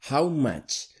how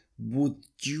much would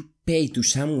you pay to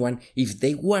someone if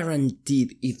they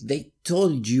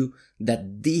told you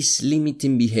that this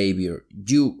limiting behavior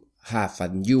you have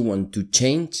and you want to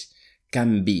change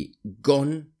can be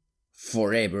gone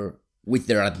forever with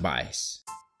their advice?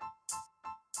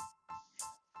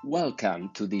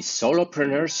 Welcome to the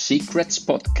Solopreneur Secrets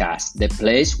Podcast, the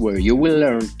place where you will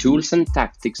learn tools and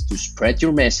tactics to spread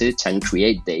your message and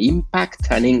create the impact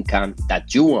and income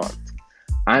that you want.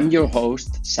 I'm your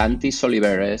host, Santi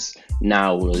Soliveres.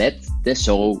 Now let the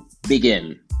show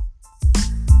begin.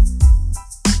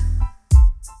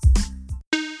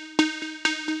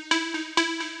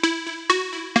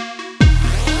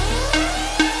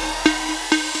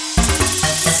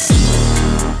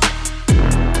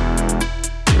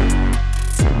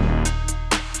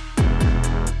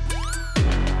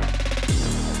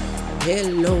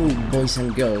 Hello boys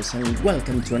and girls, and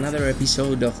welcome to another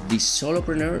episode of the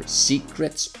Solopreneur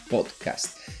Secrets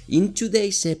Podcast. In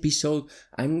today's episode,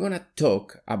 I'm gonna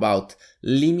talk about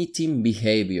limiting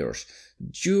behaviors.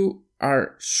 You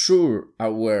are sure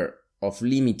aware of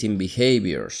limiting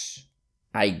behaviors,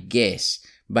 I guess,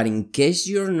 but in case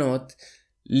you're not,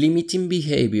 limiting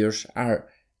behaviors are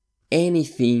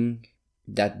anything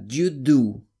that you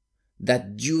do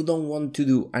that you don't want to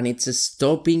do, and it's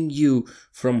stopping you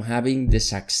from having the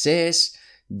success,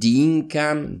 the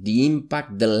income, the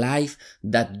impact, the life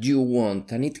that you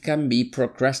want. And it can be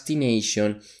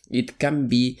procrastination, it can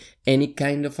be any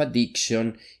kind of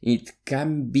addiction, it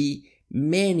can be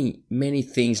many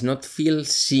things. Not feel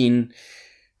seen,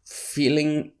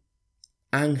 feeling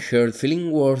unheard,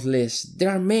 feeling worthless. There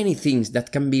are many things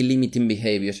that can be limiting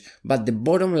behaviors, but the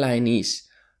bottom line is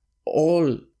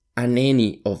all and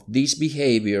any of these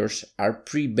behaviors are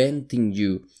preventing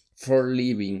you from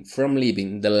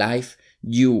living the life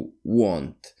you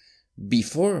want.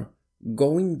 Before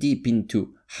going deep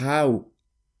into how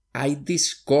I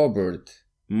discovered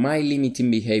my limiting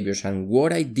behaviors and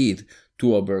what I did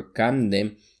to overcome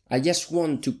them, I just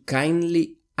want to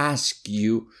kindly ask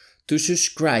you to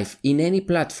subscribe in any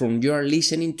platform you are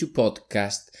listening to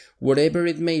podcast, whatever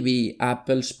it may be,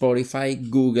 Apple, Spotify,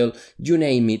 Google, you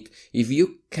name it. If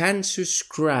you can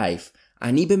subscribe,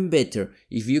 and even better,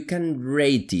 if you can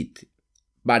rate it,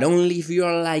 but only if you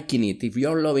are liking it, if you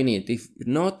are loving it. If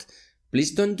not,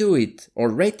 please don't do it, or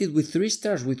rate it with 3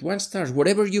 stars, with 1 star,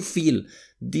 whatever you feel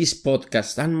this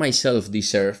podcast and myself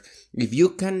deserve. If you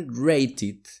can rate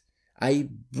it, I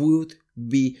would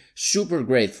be super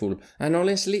grateful, and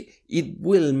honestly it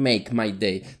will make my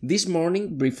day. This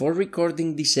morning, before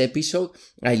recording this episode,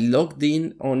 I logged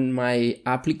in on my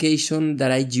application that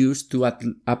I use to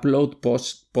upload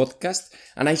podcast,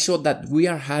 and I saw that we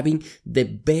are having the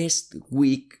best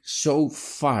week so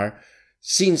far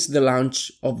since the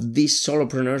launch of this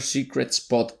Solopreneur Secrets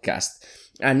podcast,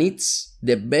 and it's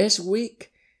the best week.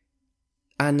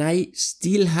 And I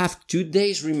still have 2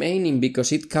 days remaining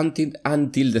because it counted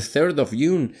until the 3rd of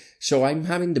June. So I'm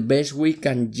having the best week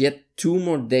and yet 2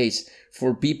 more days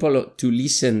for people to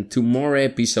listen to more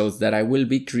episodes that I will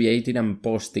be creating and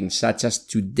posting, such as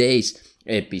today's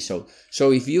episode.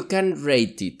 So if you can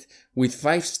rate it with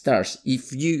 5 stars,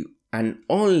 if you and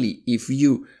only if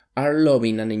you are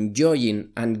loving and enjoying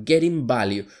and getting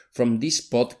value from this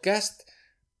podcast,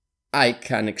 I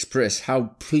can express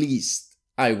how pleased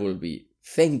I will be.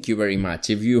 Thank you very much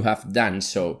if you have done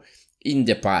so in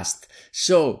the past.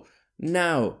 So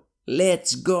now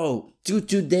let's go to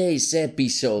today's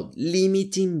episode,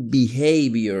 limiting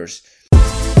behaviors.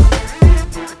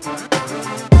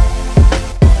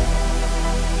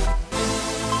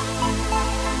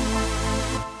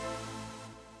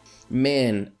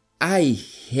 Man, I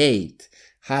hate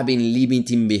having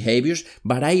limiting behaviors,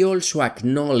 but I also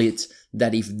acknowledge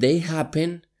that if they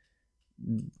happen,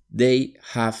 they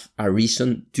have a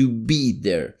reason to be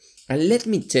there. And let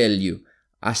me tell you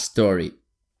a story.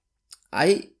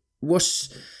 I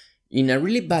was in a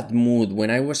really bad mood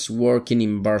when I was working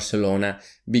in Barcelona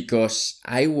because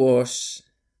I was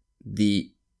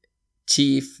the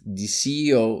chief, the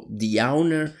CEO, the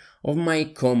owner of my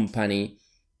company,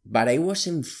 but I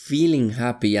wasn't feeling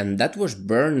happy, and that was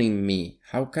burning me.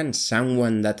 How can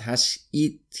someone that has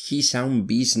his own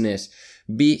business,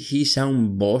 be his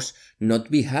own boss,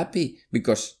 not be happy?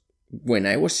 Because when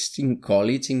I was in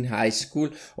college, in high school,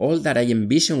 all that I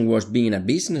envisioned was being a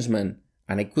businessman,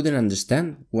 and I couldn't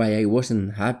understand why I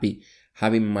wasn't happy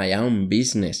having my own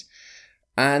business.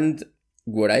 And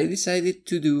what I decided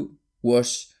to do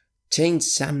was change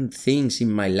some things in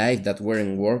my life that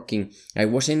weren't working. I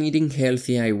wasn't eating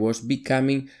healthy, I was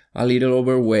becoming a little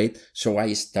overweight, so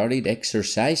I started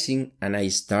exercising and I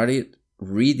started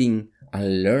reading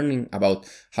and learning about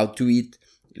how to eat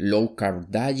low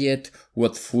carb diet,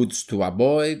 what foods to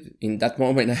avoid. In that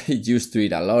moment, I used to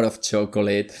eat a lot of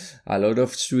chocolate, a lot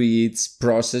of sweets,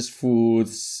 processed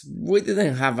foods. We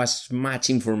didn't have as much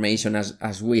information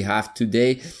as we have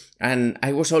today. And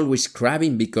I was always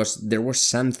craving because there was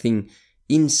something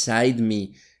inside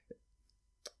me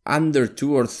under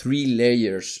 2 or 3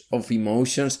 layers of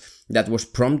emotions that was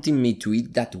prompting me to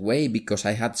eat that way because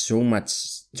I had so much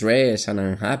stress and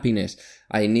unhappiness.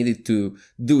 I needed to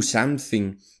do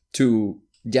something to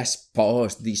just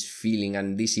pause this feeling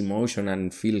and this emotion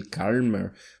and feel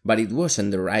calmer. But it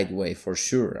wasn't the right way for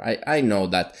sure. I know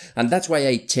that. And that's why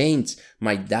I changed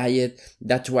my diet.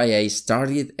 That's why I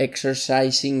started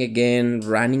exercising again,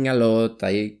 running a lot.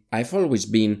 I've always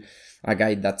been a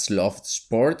guy that's loved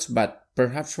sports, but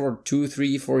perhaps for 2,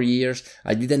 3, 4 years,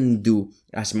 I didn't do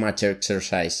as much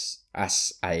exercise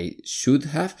as I should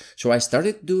have. So I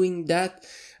started doing that,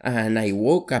 and I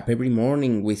woke up every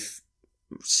morning with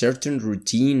certain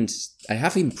routines. I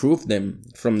have improved them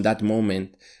from that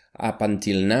moment up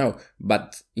until now,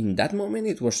 but in that moment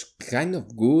it was kind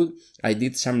of good. I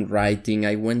did some writing,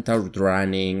 I went out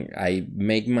running, I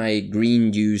make my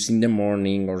green juice in the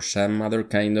morning or some other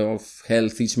kind of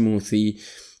healthy smoothie.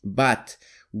 But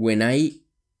when I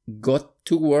got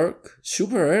to work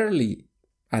super early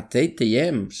at 8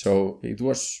 a.m., so it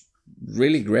was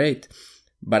really great.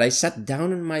 But I sat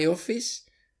down in my office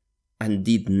and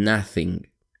did nothing.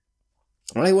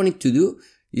 All I wanted to do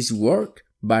is work,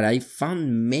 but I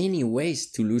found many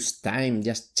ways to lose time,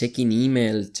 just checking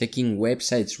email, checking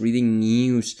websites, reading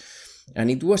news. And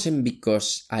it wasn't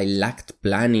because I lacked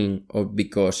planning or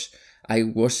because I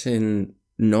wasn't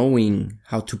knowing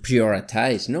how to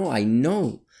prioritize. No, I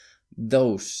know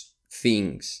those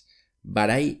things,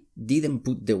 but I didn't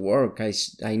put the work.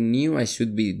 I knew I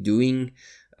should be doing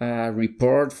a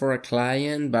report for a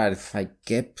client, but if I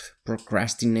kept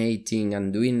procrastinating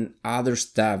and doing other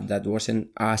stuff that wasn't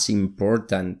as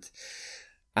important.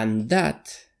 And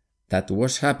that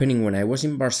was happening when I was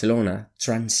in Barcelona,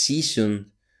 transitioned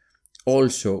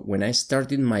also when I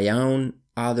started my own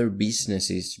other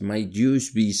businesses, my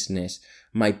juice business,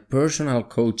 my personal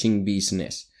coaching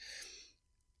business.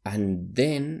 And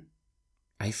then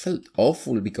I felt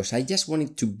awful because I just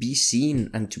wanted to be seen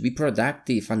and to be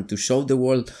productive and to show the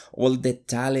world all the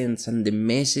talents and the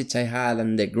message I had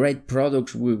and the great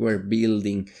products we were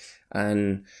building.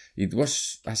 And it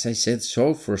was, as I said,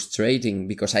 so frustrating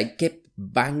because I kept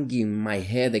banging my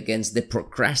head against the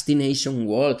procrastination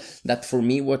wall that for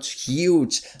me was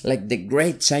huge, like the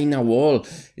Great China Wall.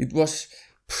 It was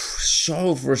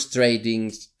so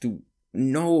frustrating to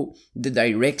know the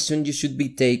direction you should be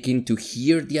taking, to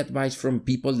hear the advice from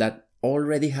people that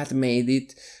already had made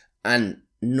it, and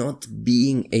not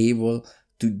being able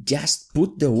to just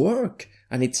put the work.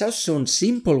 And it sounds so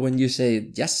simple when you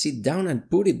say, just sit down and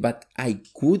put it, but I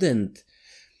couldn't.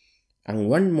 And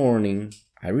one morning,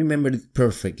 I remember it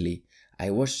perfectly.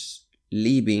 I was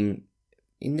living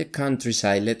in the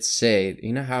countryside, let's say,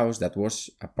 in a house that was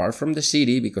apart from the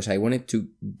city because I wanted to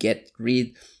get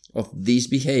rid of these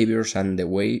behaviors, and the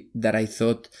way that I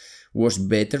thought was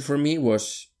better for me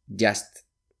was just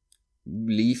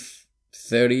live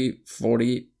 30,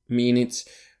 40 minutes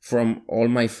from all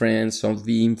my friends, all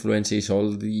the influences,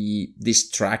 all the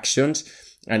distractions.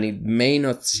 And it may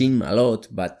not seem a lot,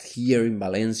 but here in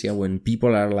Valencia, when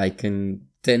people are like in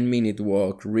 10-minute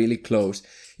walk really close,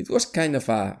 it was kind of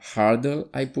a hurdle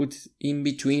I put in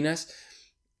between us.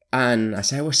 And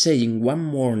as I was saying, one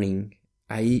morning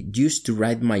I used to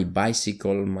ride my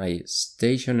bicycle, my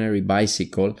stationary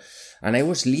bicycle, and I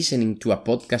was listening to a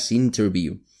podcast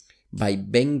interview by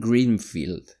Ben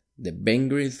Greenfield, the Ben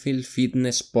Greenfield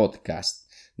Fitness Podcast,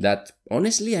 that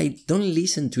honestly I don't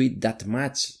listen to it that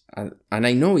much, and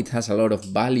I know it has a lot of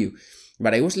value,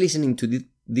 but I was listening to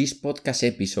this podcast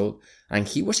episode, and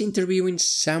he was interviewing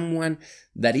someone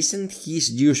that isn't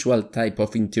his usual type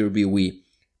of interviewee,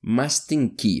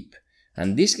 Mastin Kipp.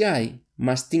 And this guy,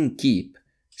 Mastin Kipp,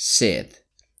 said,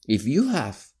 if you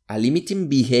have a limiting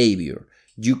behavior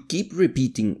you keep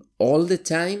repeating all the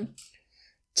time,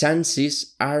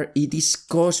 chances are it is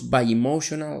caused by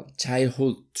emotional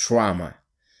childhood trauma.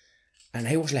 And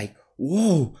I was like,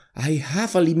 whoa, I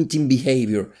have a limiting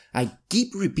behavior. I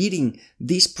keep repeating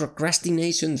this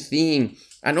procrastination thing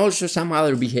and also some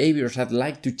other behaviors I'd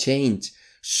like to change.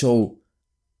 So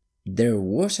there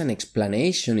was an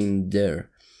explanation in there.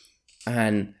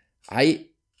 And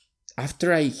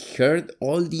after I heard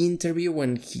all the interview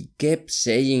when he kept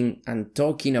saying and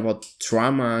talking about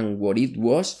trauma and what it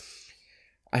was,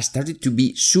 I started to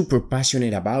be super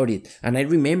passionate about it. And I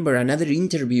remember another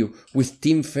interview with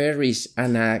Tim Ferriss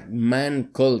and a man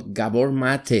called Gabor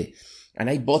Mate, And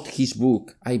I bought his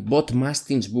book. I bought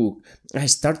Mastin's book. I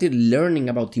started learning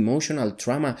about emotional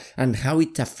trauma and how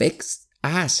it affects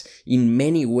us in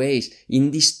many ways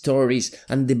in these stories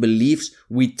and the beliefs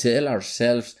we tell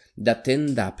ourselves that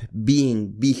end up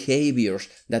being behaviors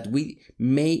that we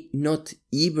may not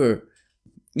even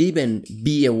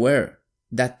be aware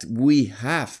that we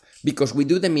have, because we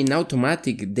do them in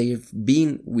automatic. They've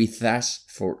been with us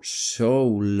for so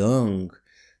long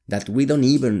that we don't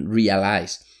even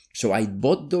realize. So I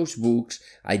bought those books,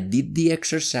 I did the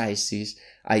exercises,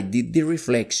 I did the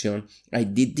reflection, I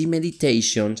did the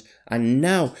meditations, and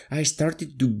now I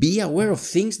started to be aware of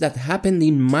things that happened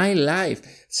in my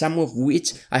life, some of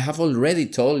which I have already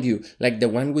told you, like the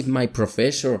one with my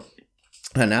professor,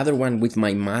 another one with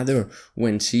my mother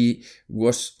when she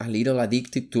was a little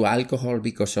addicted to alcohol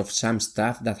because of some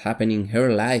stuff that happened in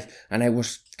her life, and I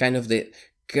was kind of the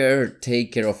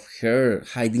caretaker of her,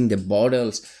 hiding the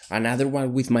bottles. Another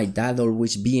one with my dad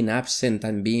always being absent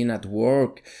and being at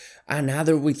work.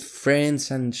 Another with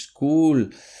friends and school.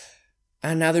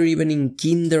 Another even in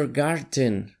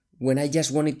kindergarten, when I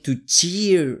just wanted to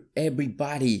cheer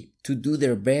everybody to do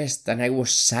their best and I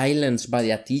was silenced by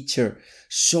a teacher.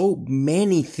 So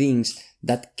many things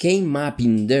that came up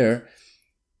in there,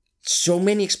 so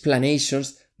many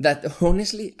explanations that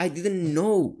honestly I didn't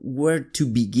know where to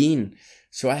begin.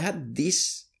 So I had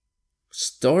these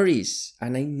stories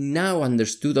and I now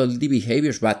understood all the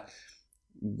behaviors, but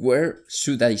where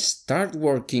should I start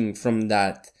working from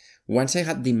that? Once I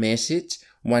had the message,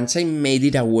 once I made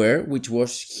it aware, which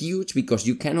was huge because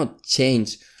you cannot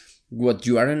change what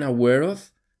you aren't aware of,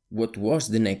 what was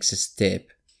the next step?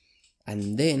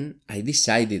 And then I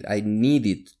decided I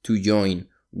needed to join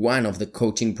one of the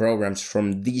coaching programs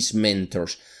from these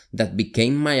mentors that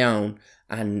became my own,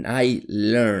 and I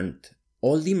learned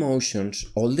all the emotions,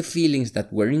 all the feelings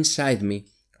that were inside me,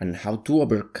 and how to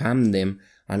overcome them,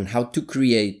 and how to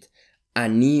create a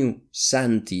new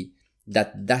Santi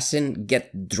that doesn't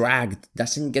get dragged,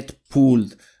 doesn't get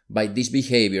pulled by these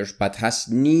behaviors, but has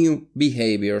new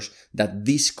behaviors that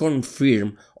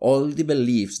disconfirm all the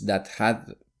beliefs that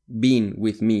had been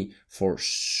with me for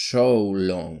so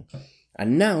long.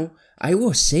 And now I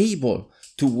was able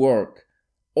to work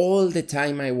all the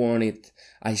time I wanted.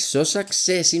 I saw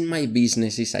success in my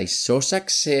businesses. I saw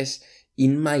success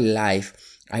in my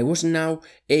life. I was now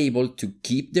able to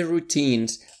keep the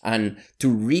routines and to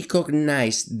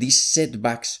recognize these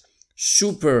setbacks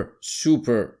super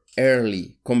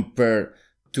early compared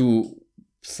to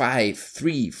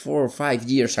 3, 4, 5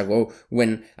 years ago,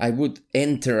 when I would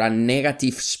enter a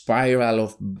negative spiral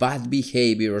of bad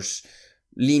behaviors,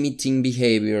 limiting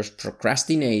behaviors,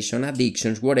 procrastination,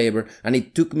 addictions, whatever, and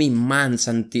it took me months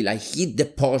until I hit the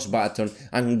pause button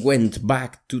and went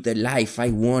back to the life I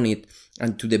wanted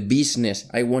and to the business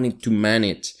I wanted to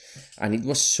manage. And it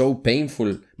was so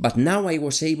painful, but now I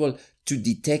was able to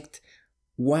detect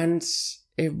once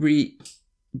every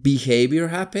behavior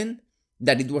happened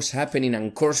that it was happening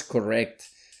and course correct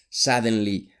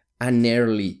suddenly and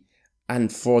early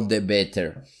and for the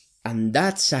better. And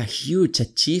that's a huge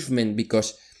achievement,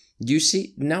 because you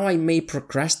see, now I may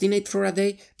procrastinate for a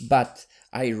day, but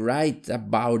I write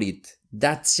about it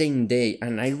that same day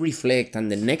and I reflect,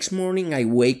 and the next morning I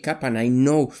wake up and I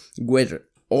know where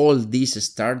all this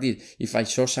started. If I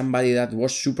saw somebody that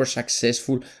was super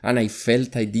successful and I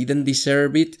felt I didn't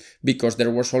deserve it because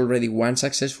there was already one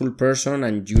successful person,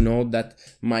 and you know that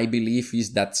my belief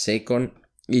is that second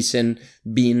isn't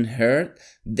being heard,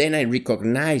 then I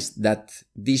recognized that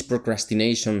this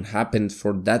procrastination happened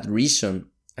for that reason.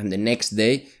 And the next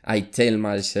day I tell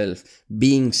myself,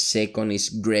 being second is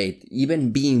great,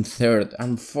 even being third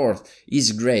and fourth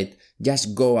is great.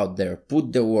 Just go out there,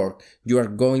 put the work. You are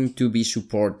going to be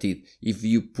supported if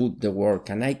you put the work.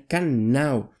 And I can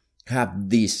now have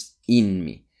this in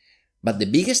me. But the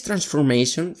biggest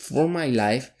transformation for my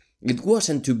life, it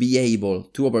wasn't to be able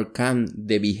to overcome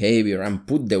the behavior and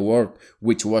put the work,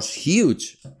 which was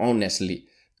huge, honestly.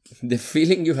 The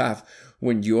feeling you have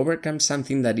when you overcome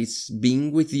something that is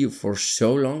being with you for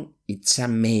so long, it's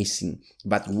amazing.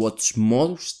 But what's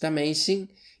most amazing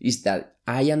is that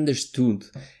I understood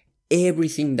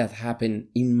everything that happened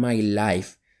in my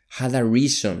life had a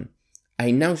reason. I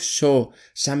now saw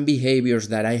some behaviors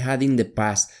that I had in the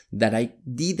past that I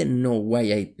didn't know why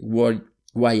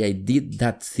I did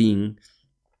that thing,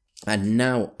 and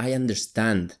now I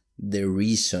understand the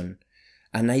reason,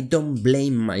 and I don't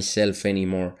blame myself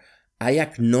anymore. I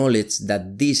acknowledge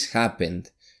that this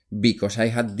happened because I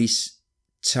had these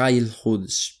childhood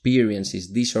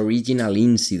experiences, these original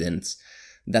incidents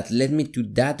that led me to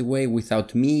that way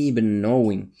without me even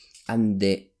knowing. And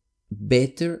the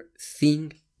better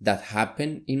thing that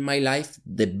happened in my life,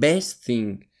 the best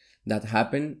thing that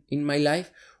happened in my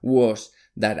life was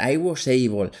that I was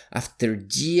able, after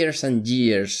years and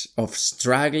years of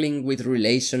struggling with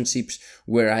relationships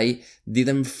where I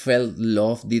didn't feel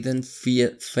love, didn't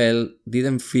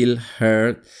feel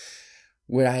heard,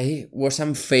 where I was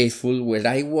unfaithful, where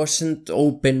I wasn't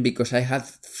open because I had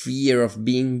fear of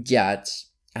being judged,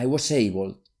 I was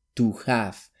able to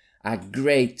have a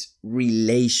great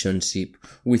relationship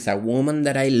with a woman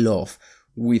that I love,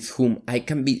 with whom I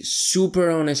can be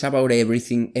super honest about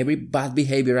everything, every bad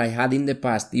behavior I had in the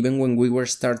past, even when we were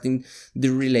starting the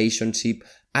relationship.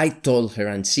 I told her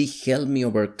and she helped me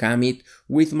overcome it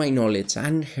with my knowledge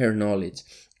and her knowledge.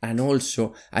 And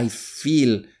also, I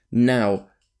feel now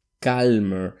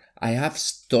calmer. I have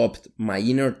stopped my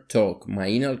inner talk, my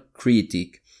inner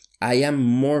critic. I am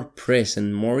more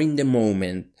present, more in the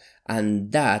moment,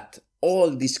 and that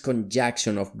all this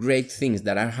conjunction of great things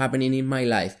that are happening in my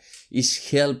life is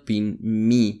helping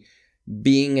me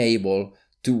being able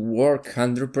to work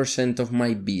 100% of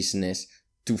my business,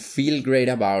 to feel great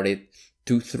about it,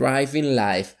 to thrive in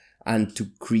life, and to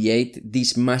create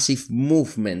this massive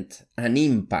movement and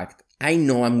impact I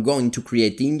know I'm going to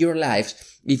create in your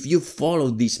lives if you follow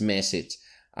this message.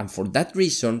 And for that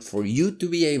reason, for you to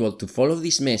be able to follow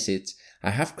this message,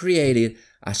 I have created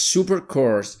a super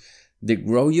course, the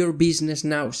Grow Your Business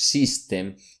Now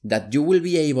system, that you will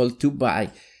be able to buy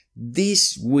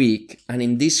this week. And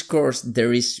in this course,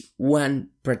 there is one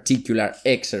particular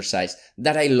exercise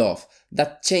that I love,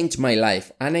 that changed my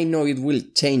life, and I know it will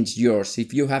change yours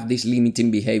if you have these limiting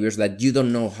behaviors that you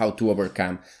don't know how to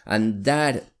overcome. And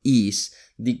that is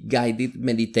the guided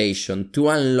meditation to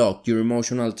unlock your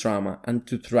emotional trauma and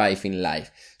to thrive in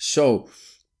life. So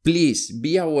please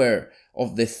be aware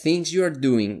of the things you are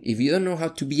doing. If you don't know how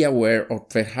to be aware, or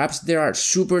perhaps they are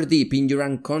super deep in your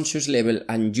unconscious level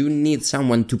and you need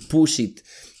someone to push it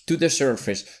to the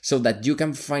surface so that you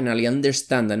can finally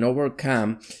understand and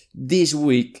overcome, this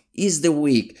week is the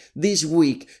week. This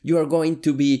week you are going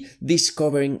to be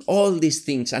discovering all these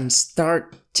things and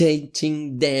start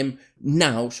changing them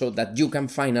now so that you can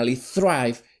finally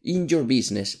thrive in your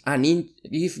business and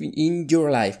in your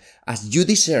life as you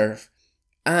deserve.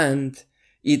 And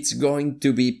it's going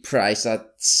to be priced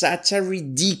at such a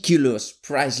ridiculous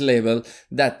price level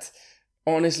that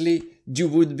honestly you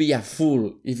would be a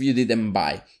fool if you didn't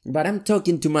buy. But I'm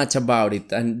talking too much about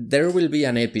it, and there will be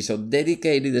an episode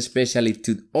dedicated especially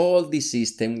to all this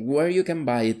system, where you can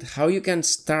buy it, how you can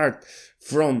start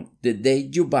from the day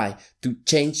you buy to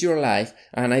change your life.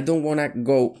 And I don't want to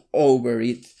go over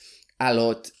it a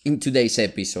lot in today's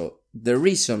episode. The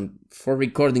reason for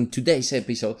recording today's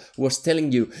episode was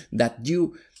telling you that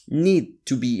you need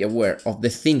to be aware of the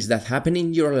things that happen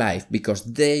in your life, because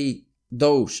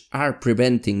those are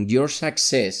preventing your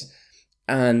success,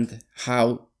 and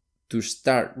how to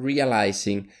start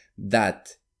realizing that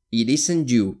it isn't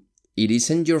you, it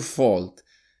isn't your fault,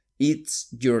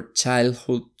 it's your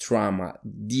childhood trauma,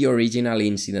 the original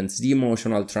incidents, the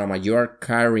emotional trauma you are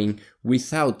carrying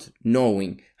without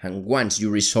knowing. And once you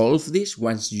resolve this,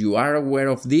 once you are aware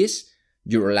of this,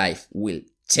 your life will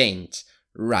change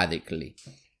radically.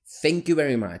 Thank you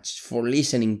very much for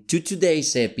listening to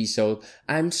today's episode.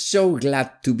 I'm so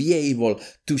glad to be able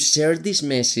to share this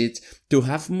message, to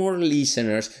have more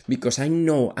listeners, because I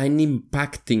know I'm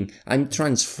impacting, I'm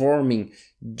transforming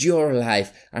your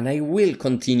life, and I will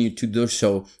continue to do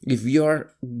so if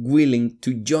you're willing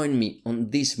to join me on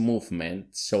this movement.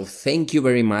 So thank you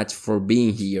very much for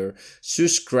being here.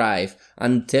 Subscribe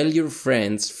and tell your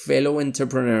friends, fellow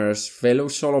entrepreneurs, fellow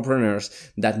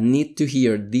solopreneurs that need to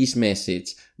hear this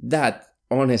message. That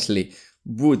honestly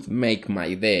would make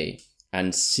my day.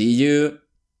 And see you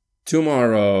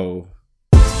tomorrow.